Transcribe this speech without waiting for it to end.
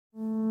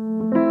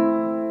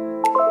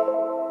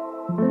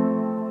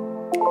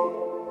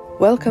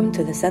Welcome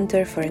to the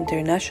Center for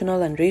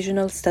International and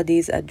Regional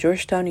Studies at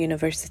Georgetown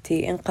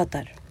University in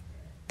Qatar.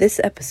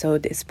 This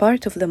episode is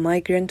part of the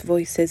Migrant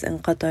Voices in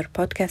Qatar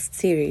podcast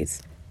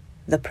series.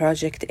 The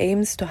project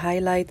aims to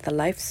highlight the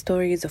life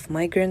stories of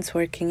migrants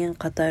working in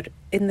Qatar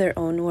in their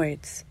own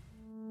words.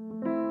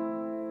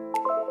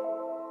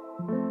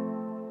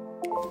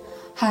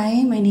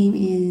 Hi, my name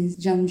is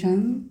Jam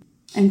Jam.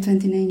 I'm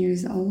 29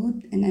 years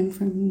old and I'm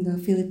from the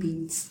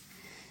Philippines.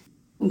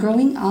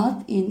 Growing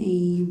up in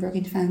a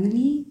broken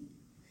family,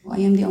 I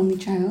am the only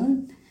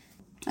child.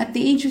 At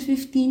the age of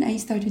 15, I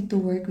started to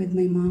work with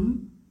my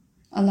mom.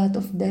 A lot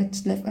of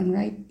debts left and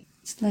right.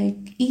 It's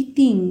like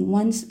eating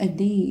once a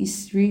day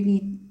is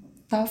really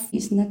tough.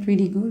 It's not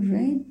really good,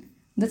 right?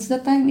 That's the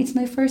time, it's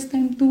my first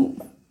time to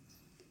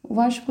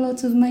wash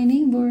clothes of my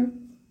neighbor.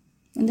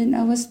 And then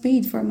I was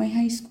paid for my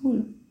high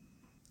school.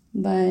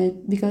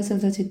 But because of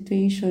the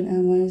situation,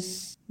 I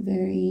was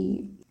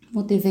very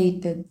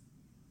motivated.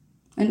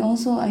 And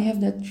also, I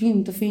have that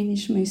dream to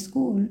finish my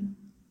school.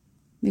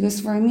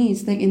 Because for me,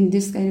 it's like in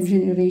this kind of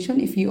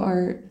generation, if you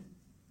are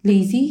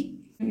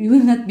lazy, you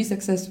will not be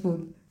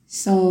successful.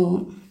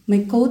 So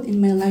my quote in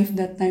my life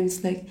that time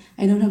is like,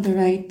 I don't have the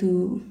right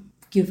to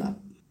give up.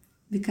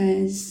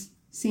 Because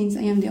since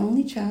I am the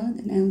only child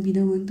and I'll be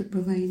the one to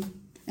provide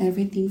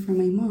everything for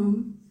my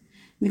mom,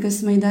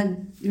 because my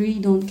dad really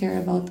don't care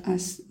about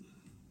us.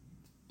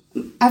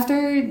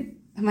 After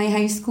my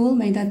high school,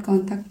 my dad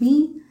contacted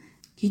me.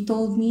 He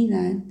told me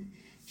that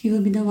he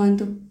will be the one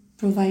to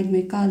provide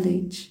my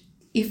college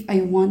if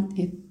I want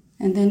it.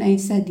 And then I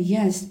said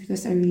yes,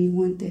 because I really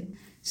want it.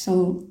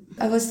 So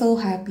I was so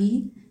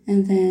happy.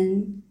 And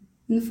then,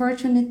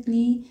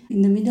 unfortunately,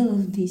 in the middle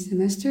of the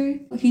semester,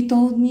 he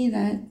told me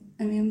that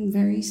I am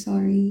very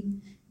sorry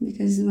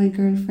because my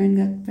girlfriend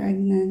got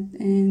pregnant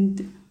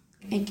and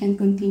I can't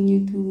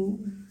continue to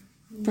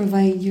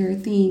provide your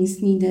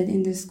things needed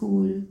in the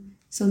school.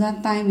 So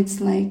that time, it's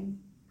like,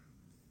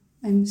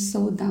 I'm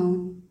so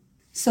down.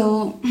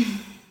 So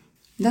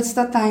that's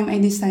the time I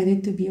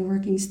decided to be a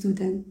working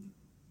student.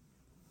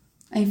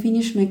 I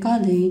finished my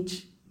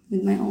college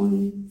with my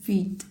own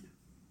feet.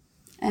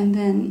 And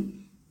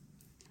then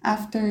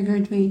after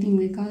graduating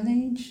my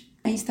college,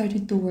 I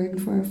started to work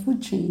for a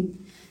food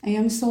chain. I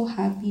am so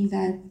happy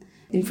that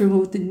they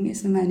promoted me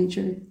as a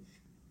manager.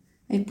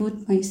 I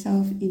put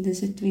myself in the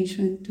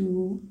situation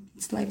to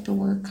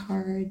work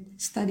hard,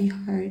 study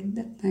hard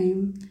that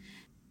time.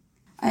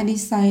 I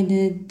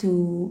decided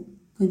to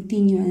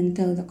continue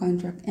until the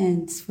contract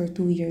ends for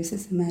 2 years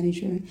as a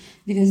manager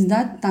because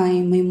that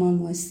time my mom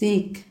was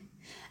sick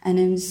and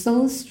I'm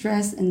so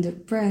stressed and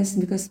depressed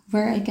because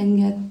where I can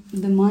get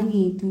the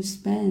money to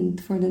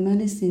spend for the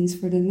medicines,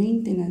 for the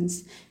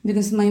maintenance,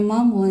 because my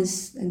mom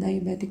was a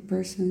diabetic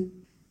person.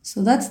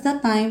 So that's the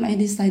time I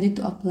decided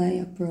to apply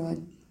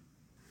abroad.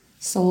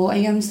 So I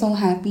am so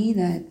happy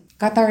that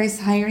Qatar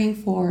is hiring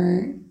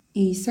for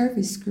a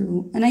service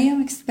crew and I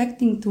am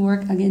expecting to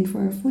work again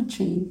for a food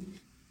chain.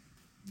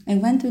 I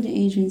went to the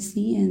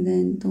agency and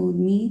then told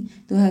me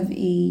to have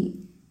a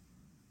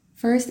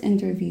first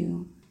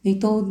interview. They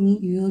told me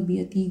you will be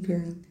a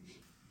T-girl.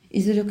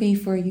 Is it okay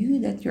for you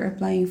that you're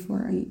applying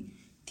for a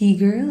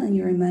T-girl and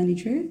you're a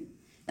manager?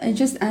 I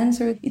just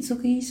answered, it's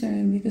okay,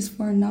 sir, because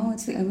for now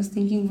it's like I was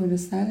thinking for the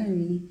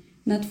salary,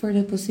 not for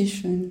the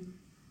position.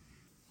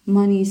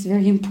 Money is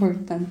very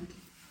important.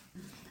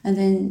 And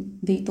then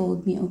they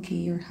told me, okay,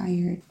 you're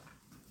hired.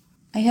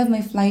 I have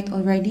my flight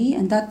already,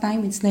 and that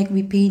time it's like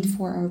we paid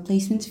for our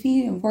placement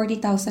fee of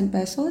 40,000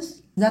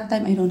 pesos. That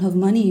time I don't have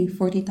money,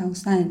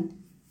 40,000,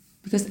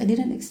 because I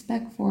didn't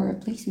expect for a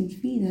placement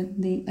fee that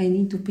I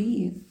need to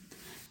pay it.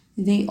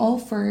 They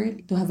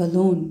offered to have a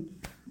loan,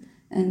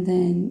 and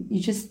then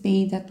you just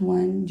pay that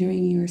one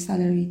during your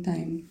salary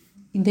time.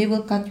 They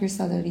will cut your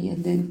salary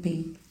and then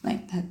pay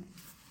like that.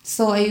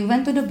 So I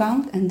went to the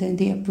bank, and then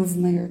they approved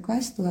my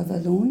request to have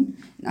a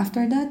loan. And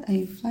after that,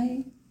 I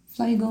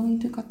fly going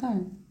to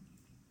Qatar.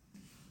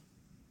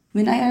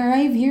 When I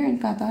arrived here in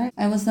Qatar,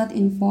 I was not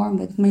informed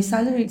that my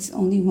salary is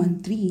only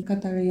 1.3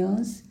 Qatar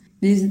riyals.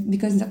 This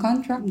because the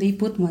contract, they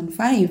put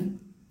 1.5.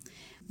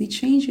 They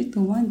changed it to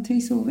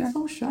 1.3, so we're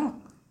so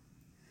shocked.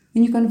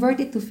 When you convert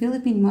it to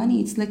Philippine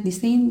money, it's like the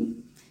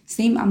same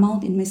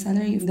amount in my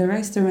salary of the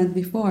restaurant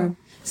before.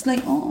 It's like,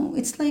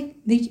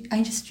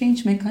 I just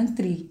changed my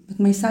country,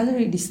 but my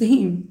salary the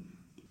same.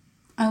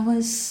 I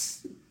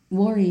was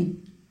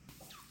worried.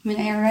 When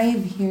I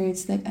arrived here,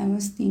 it's like I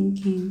was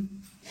thinking,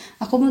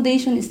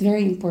 accommodation is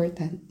very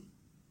important.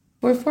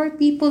 We're 4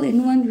 people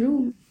in one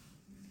room.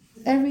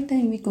 Every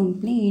time we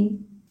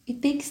complain,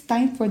 it takes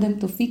time for them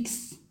to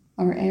fix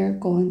our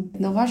aircon,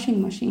 the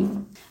washing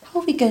machine.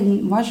 How we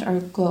can wash our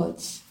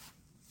clothes?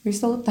 We're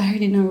so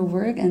tired in our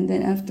work, and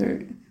then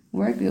after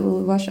work, we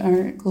will wash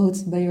our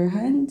clothes by our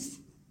hands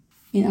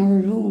in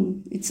our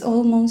room. It's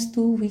almost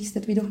 2 weeks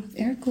that we don't have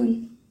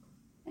aircon.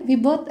 We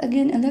bought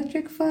again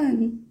electric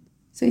fan.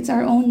 So it's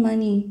our own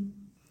money.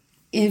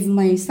 If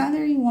my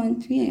salary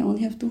 1.3, I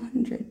only have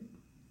 200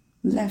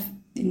 left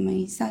in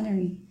my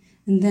salary.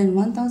 And then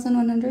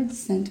 1,100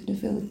 sent to the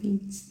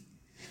Philippines.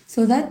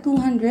 So that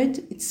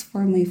 200, it's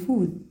for my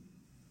food,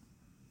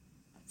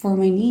 for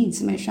my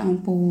needs, my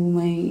shampoo,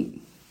 my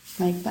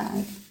like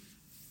that.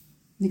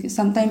 Because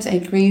sometimes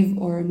I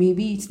crave, or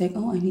maybe it's like,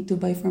 oh, I need to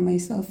buy for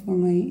myself,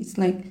 it's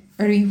like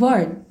a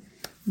reward.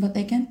 But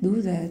I can't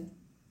do that.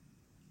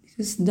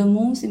 Because the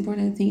most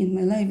important thing in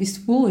my life is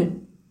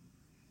food.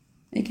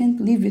 I can't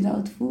live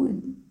without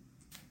food.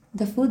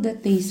 The food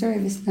that they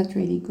serve is not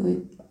really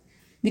good.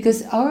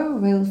 Because our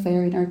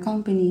welfare in our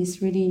company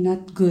is really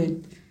not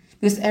good.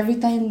 Because every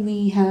time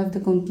we have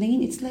the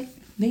complaint, it's like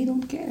they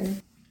don't care.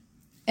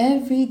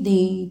 Every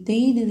day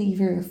they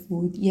deliver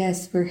food,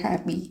 yes, we're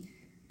happy.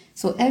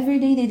 So every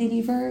day they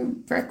deliver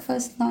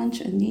breakfast,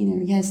 lunch, and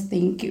dinner. Yes,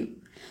 thank you.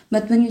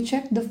 But when you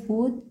check the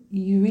food,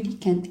 you really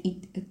can't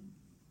eat it.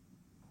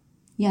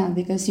 Yeah,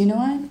 because you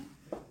know what?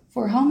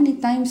 For how many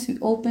times we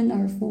open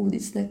our food,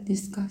 it's like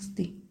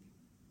disgusting.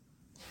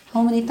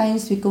 How many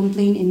times we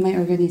complain in my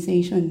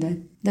organization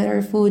that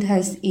our food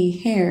has a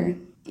hair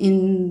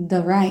in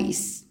the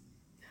rice.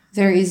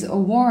 There is a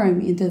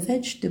worm in the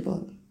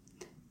vegetable.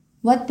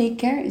 What they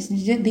care is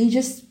they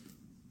just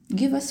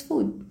give us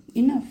food,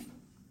 enough.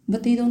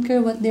 But they don't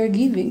care what they're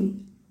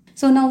giving.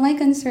 So now my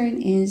concern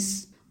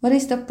is, what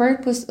is the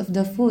purpose of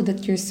the food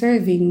that you're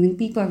serving when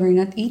people are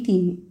not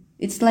eating?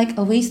 It's like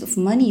a waste of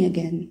money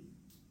again,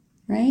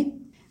 right?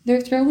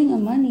 They're throwing a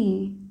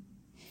money.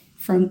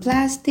 From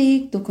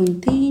plastic to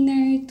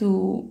container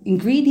to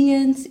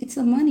ingredients, it's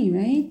a money,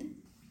 right?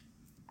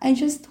 I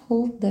just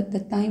hope that the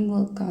time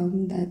will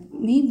come that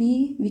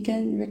maybe we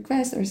can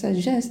request or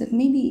suggest that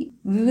maybe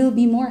we will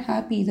be more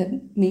happy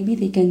that maybe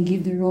they can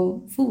give the raw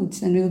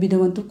foods and we'll be the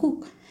one to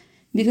cook.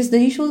 Because the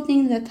usual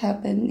thing that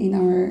happen in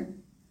our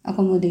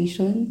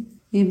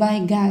accommodation, we buy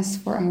gas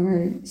for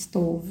our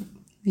stove,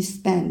 we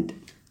spend.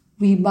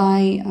 We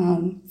buy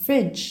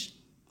fridge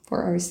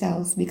for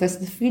ourselves because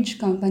the fridge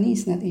company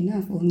is not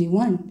enough, only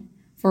one.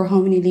 For how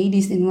many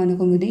ladies in one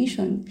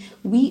accommodation?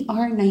 We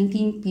are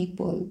 19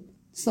 people.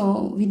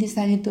 So we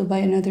decided to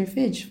buy another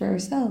fridge for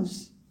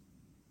ourselves.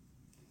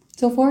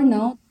 So for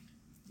now,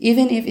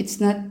 even if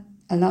it's not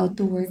allowed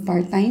to work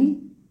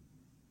part-time,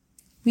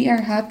 we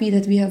are happy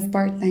that we have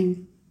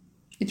part-time.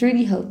 It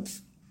really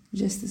helps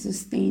just to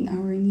sustain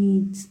our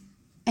needs.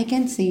 I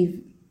can't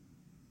save.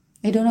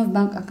 I don't have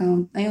bank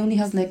account. I only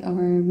have like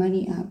our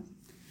money app.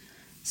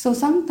 So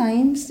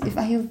sometimes if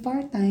I have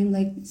part-time,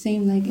 like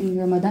same like in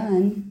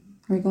Ramadan,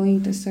 we're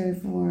going to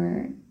serve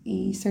for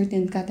a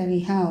certain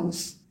Qatari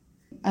house.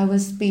 I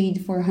was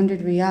paid for 100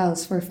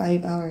 riyals for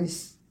 5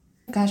 hours,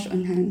 cash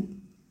on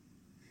hand.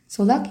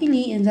 So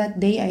luckily in that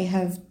day, I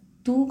have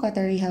 2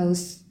 Qatari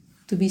house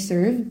to be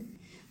served.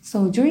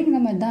 So during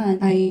Ramadan,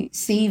 I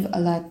save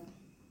a lot.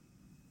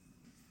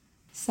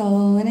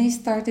 So when I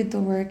started to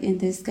work in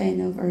this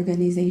kind of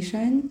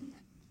organization,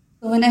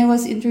 when I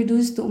was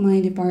introduced to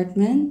my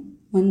department,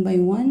 one by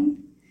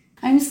one,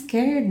 I'm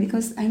scared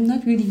because I'm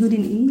not really good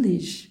in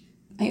English.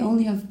 I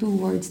only have 2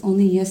 words,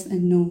 only yes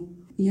and no.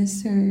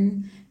 Yes, sir.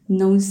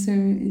 No, sir.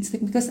 It's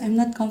like because I'm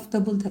not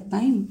comfortable that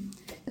time.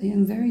 I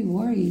am very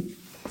worried.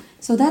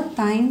 So that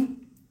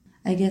time,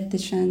 I get the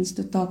chance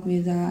to talk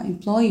with the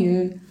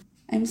employer.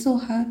 I'm so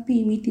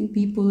happy meeting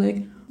people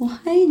like, oh,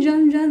 hi,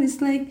 Jam Jam.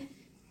 It's like,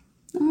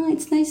 oh,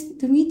 it's nice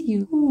to meet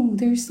you. Oh,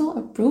 they're so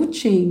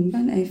approaching.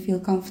 And I feel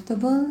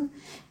comfortable.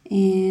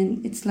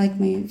 And it's like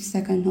my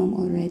second home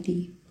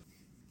already.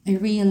 I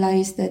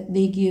realized that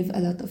they give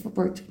a lot of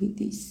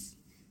opportunities.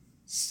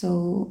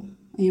 So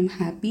I am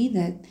happy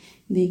that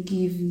they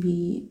give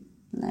me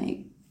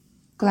like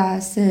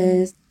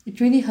classes.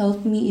 It really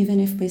helped me even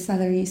if my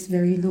salary is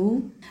very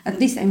low. At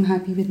least I'm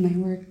happy with my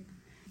work.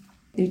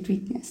 They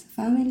treat me as a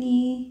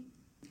family.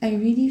 I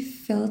really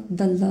felt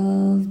the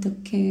love, the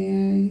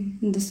care,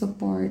 and the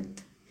support.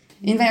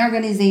 In my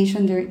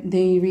organization,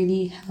 they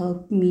really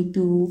help me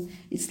too.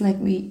 It's like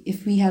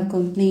if we have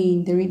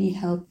complaint, they really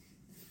help.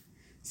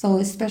 So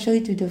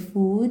especially to the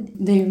food,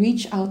 they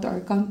reach out to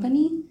our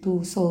company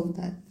to solve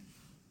that.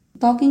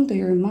 Talking to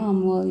your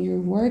mom while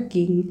you're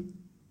working,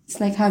 it's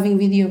like having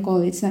video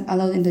call. It's not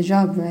allowed in the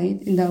job,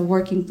 right? In the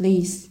working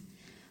place.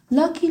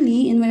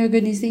 Luckily, in my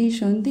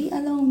organization, they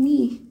allow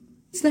me.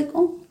 It's like,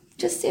 oh,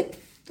 just sit,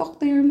 talk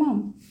to your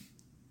mom.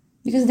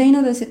 Because they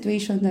know the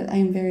situation that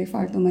I'm very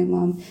far to my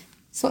mom.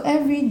 So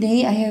every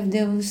day I have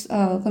those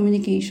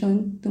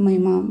communication to my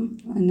mom.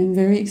 And I'm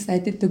very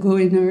excited to go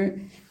in her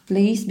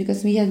place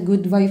because we have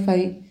good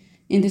Wi-Fi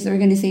in this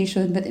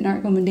organization. But in our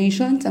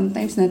accommodation,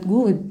 sometimes not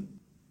good.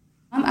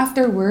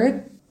 After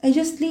work, I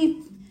just sleep.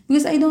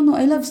 Because I don't know,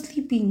 I love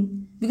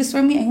sleeping. Because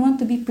for me, I want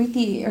to be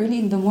pretty early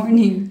in the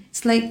morning.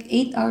 It's like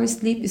 8 hours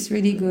sleep is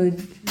really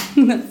good.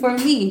 For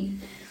me.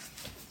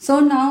 So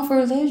now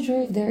for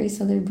leisure, there is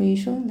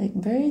celebration like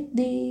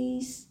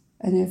birthdays,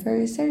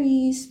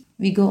 anniversaries.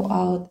 We go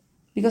out.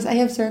 Because I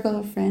have circle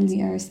of friends,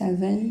 we are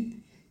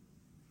 7.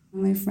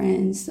 My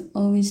friends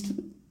always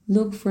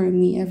look for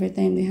me every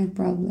time they have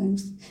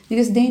problems.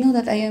 Because they know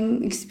that I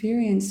am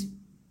experienced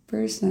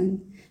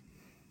person.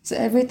 So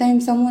every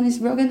time someone is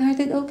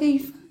brokenhearted, okay,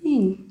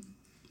 fine.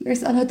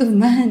 There's a lot of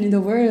man in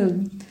the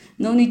world.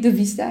 No need to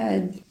be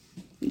sad.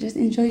 Just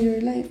enjoy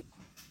your life.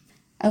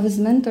 I was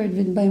mentored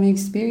with by my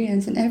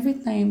experience, and every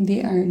time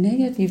they are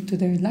negative to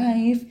their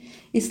life,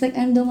 it's like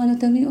I'm the one who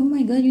tell me, "Oh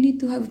my God, you need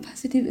to have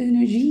positive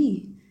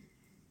energy."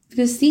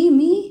 Because see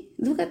me,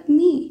 look at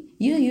me.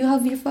 You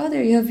have your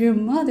father, you have your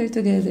mother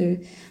together,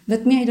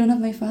 but me, I don't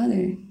have my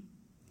father.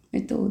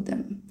 I told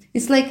them.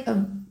 It's like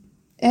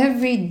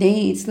every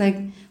day. It's like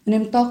when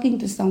I'm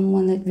talking to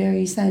someone, like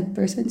very sad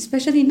person,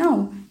 especially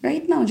now,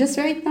 right now, just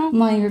right now,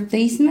 my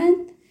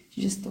replacement. She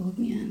just told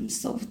me, I'm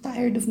so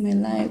tired of my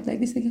life. Like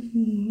this, like,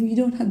 you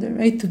don't have the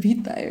right to be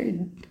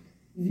tired.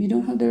 You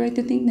don't have the right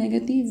to think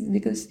negative.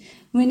 Because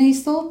when I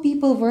saw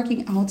people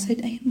working outside,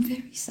 I am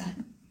very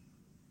sad.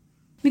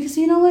 Because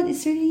you know what?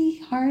 It's really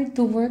hard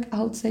to work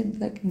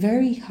outside, like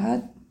very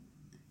hot.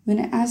 When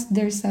I asked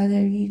their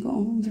salary,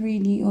 oh,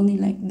 really only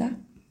like that?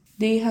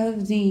 They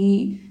have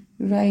the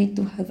right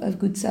to have a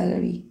good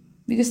salary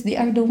because they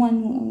are the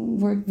one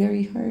who work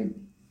very hard.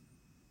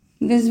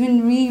 Because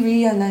when we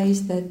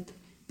realize that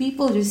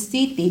people just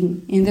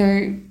sitting in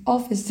their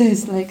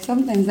offices, like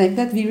sometimes like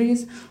that, we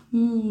realize,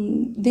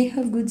 they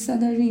have good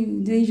salary.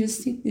 They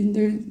just sit in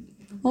their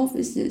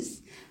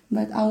offices.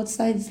 But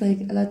outside, it's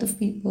like a lot of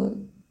people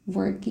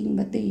working,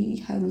 but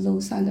they have low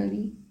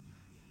salary.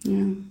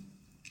 Yeah.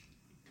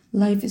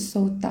 Life is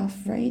so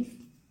tough, right?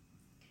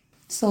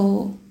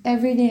 So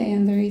every day I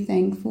am very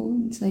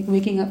thankful. It's like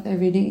waking up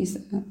every day is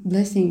a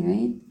blessing,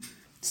 right?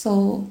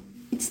 So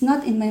it's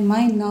not in my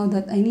mind now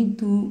that I need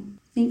to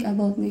think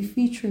about my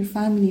future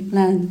family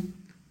plan.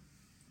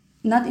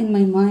 Not in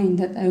my mind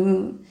that I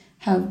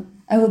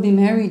will be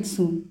married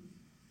soon.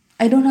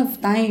 I don't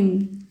have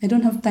time. I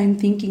don't have time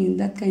thinking in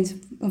that kinds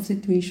of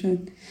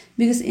situation.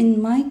 Because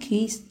in my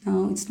case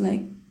now, it's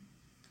like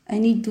I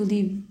need to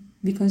live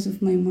because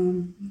of my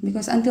mom.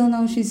 Because until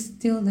now, she's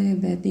still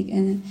diabetic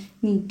and I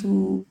need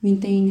to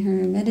maintain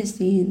her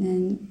medicine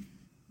and,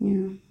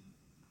 yeah.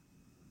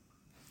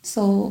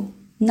 So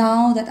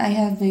now that I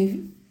have my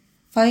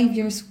 5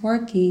 years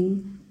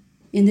working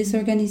in this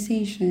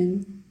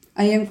organization,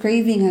 I am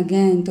craving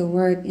again to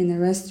work in a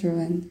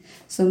restaurant.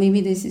 So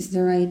maybe this is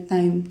the right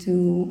time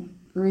to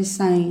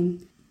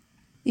resign.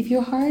 If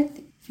your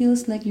heart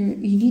feels like you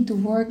need to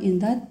work in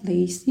that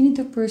place, you need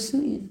to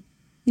pursue it.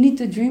 You need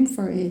to dream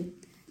for it.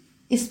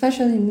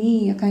 Especially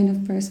me, a kind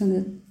of person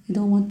that I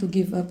don't want to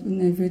give up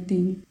on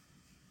everything.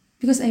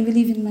 Because I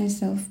believe in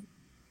myself.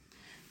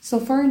 So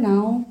for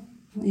now,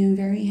 I am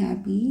very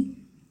happy.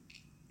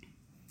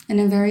 And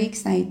I'm very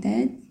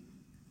excited.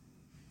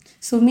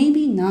 So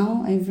maybe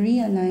now I've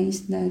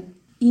realized that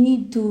you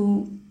need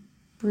to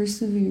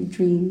pursue your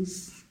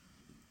dreams.